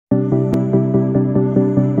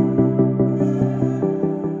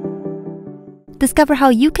discover how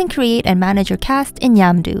you can create and manage your cast in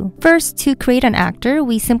Yamdu. First, to create an actor,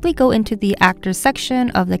 we simply go into the Actors section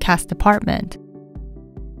of the Cast department.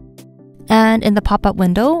 And in the pop-up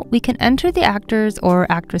window, we can enter the actor's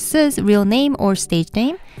or actress's real name or stage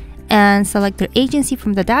name and select their agency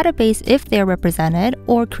from the database if they are represented,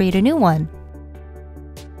 or create a new one.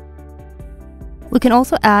 We can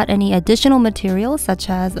also add any additional materials such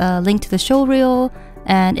as a link to the show reel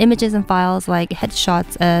and images and files like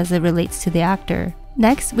headshots as it relates to the actor.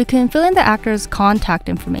 Next, we can fill in the actor's contact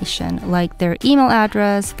information like their email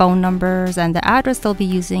address, phone numbers, and the address they'll be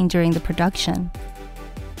using during the production.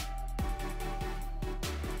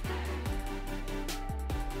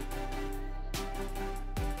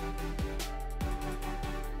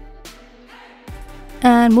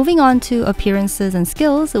 And moving on to appearances and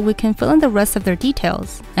skills, we can fill in the rest of their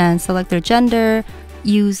details and select their gender,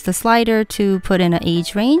 use the slider to put in an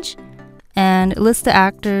age range, and list the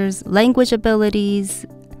actors' language abilities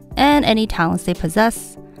and any talents they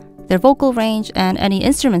possess, their vocal range, and any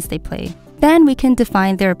instruments they play. Then we can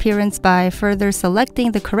define their appearance by further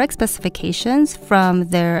selecting the correct specifications from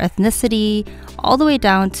their ethnicity all the way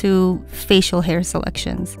down to facial hair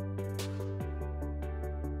selections.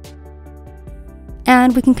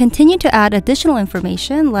 And we can continue to add additional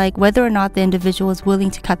information like whether or not the individual is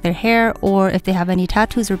willing to cut their hair, or if they have any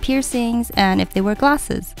tattoos or piercings, and if they wear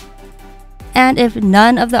glasses. And if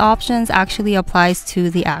none of the options actually applies to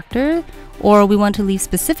the actor, or we want to leave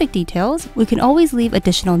specific details, we can always leave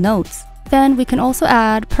additional notes. Then we can also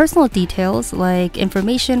add personal details like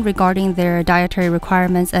information regarding their dietary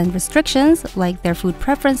requirements and restrictions, like their food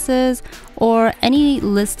preferences or any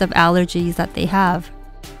list of allergies that they have.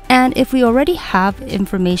 And if we already have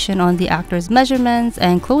information on the actor's measurements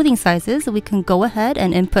and clothing sizes, we can go ahead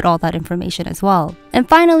and input all that information as well. And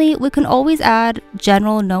finally, we can always add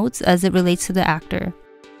general notes as it relates to the actor.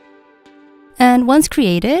 And once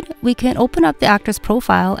created, we can open up the actor's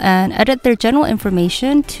profile and edit their general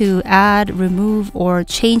information to add, remove, or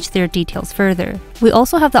change their details further. We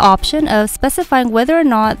also have the option of specifying whether or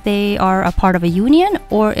not they are a part of a union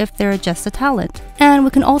or if they're just a talent. And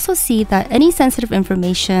we can also see that any sensitive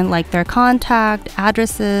information like their contact,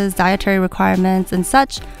 addresses, dietary requirements, and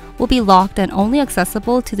such will be locked and only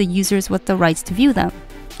accessible to the users with the rights to view them.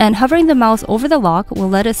 And hovering the mouse over the lock will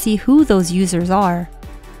let us see who those users are.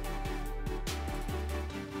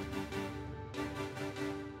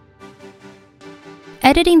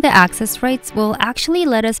 Editing the access rights will actually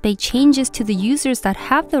let us make changes to the users that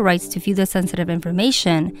have the rights to view the sensitive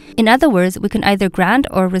information. In other words, we can either grant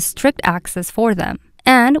or restrict access for them.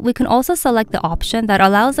 And we can also select the option that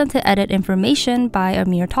allows them to edit information by a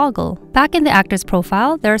mere toggle. Back in the actor's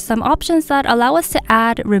profile, there are some options that allow us to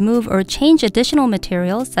add, remove, or change additional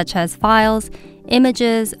materials such as files,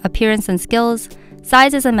 images, appearance and skills,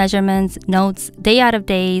 sizes and measurements, notes, day out of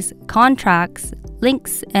days, contracts,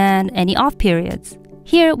 links, and any off periods.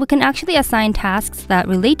 Here, we can actually assign tasks that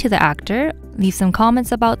relate to the actor, leave some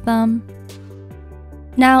comments about them.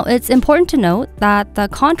 Now, it's important to note that the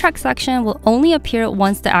contract section will only appear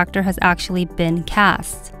once the actor has actually been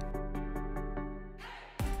cast.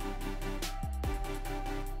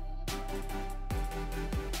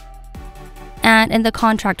 And in the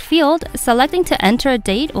contract field, selecting to enter a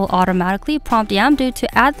date will automatically prompt Yamdu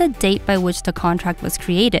to add the date by which the contract was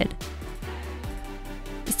created.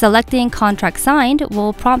 Selecting Contract Signed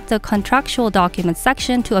will prompt the Contractual Documents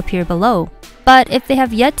section to appear below. But if they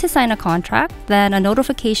have yet to sign a contract, then a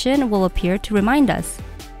notification will appear to remind us.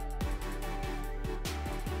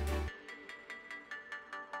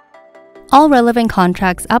 All relevant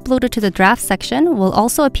contracts uploaded to the draft section will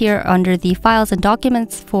also appear under the Files and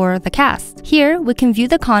Documents for the cast. Here, we can view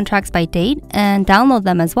the contracts by date and download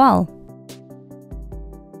them as well.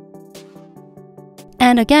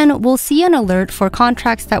 And again, we'll see an alert for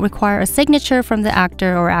contracts that require a signature from the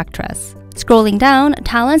actor or actress. Scrolling down,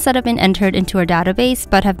 talents that have been entered into our database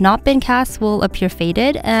but have not been cast will appear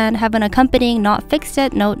faded and have an accompanying not fixed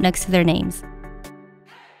yet note next to their names.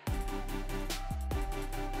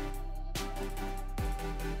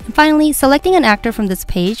 Finally, selecting an actor from this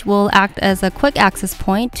page will act as a quick access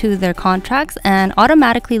point to their contracts and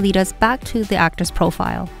automatically lead us back to the actor's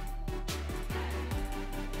profile.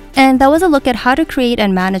 And that was a look at how to create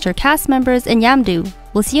and manage your cast members in Yamdu.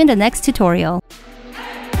 We'll see you in the next tutorial.